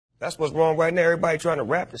That's what's wrong right now. Everybody trying to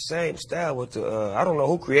rap the same style with the, I don't know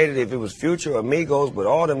who created it, if it was Future or Migos, but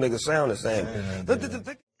all them niggas sound the same.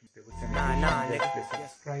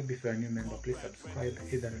 Subscribe if you're a new member. Please subscribe,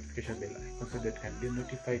 hit the notification bell icon so that you can be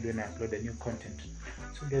notified when I upload a new content.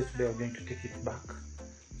 So guys, today we're going to take it back.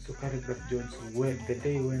 So Khaligraph Jones, the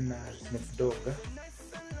day when Snoop Dogg,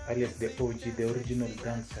 alias the OG, the original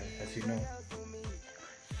gangster, as you know,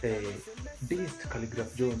 dissed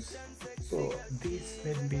Khaligraph Jones. So this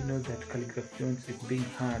made me know that Khaligraph Jones is being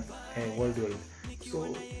heard worldwide.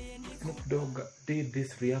 So Snoop Dogg did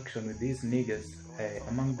this reaction with these niggas.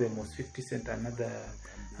 Among them was 50 Cent and other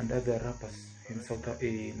rappers in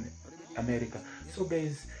America. So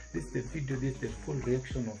guys, this is the video, this is the full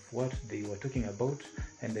reaction of what they were talking about,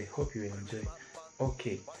 and I hope you will enjoy.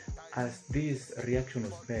 Okay, as this reaction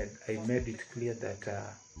was made, I made it clear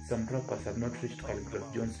that some rappers have not reached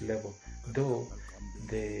Khaligraph Jones' level, though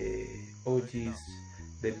the OGs,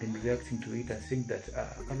 they've been reacting to it and saying that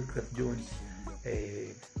Khaligraph Jones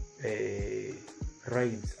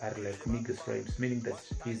rhymes are like niggas rhymes, meaning that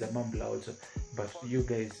he's a mumbler also. But you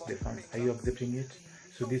guys, the fans, are you accepting it?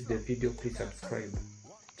 So this is the video. Please subscribe,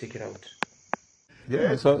 check it out.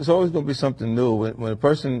 Yeah, so it's always going to be something new. When a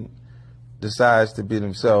person decides to be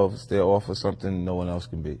themselves, they offer something no one else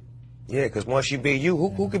can be. Yeah, because once you be you,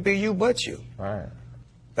 who could be you but you? Right.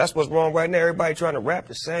 That's what's wrong right now. Everybody trying to rap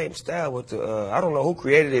the same style with the, I don't know who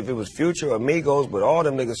created it, if it was Future or Migos, but all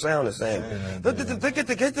them niggas sound the same. I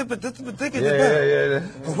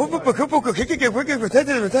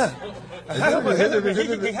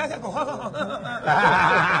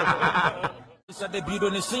debuted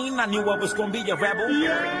on the scene, I knew I was gonna be a rebel.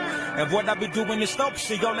 And what I be doing is dope,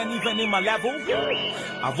 so y'all ain't even in my level.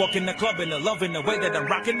 I walk in the club and they're loving the way that I'm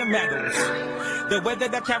rocking the medals. The way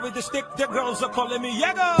that I carry the stick, the girls are calling me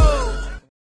Yego.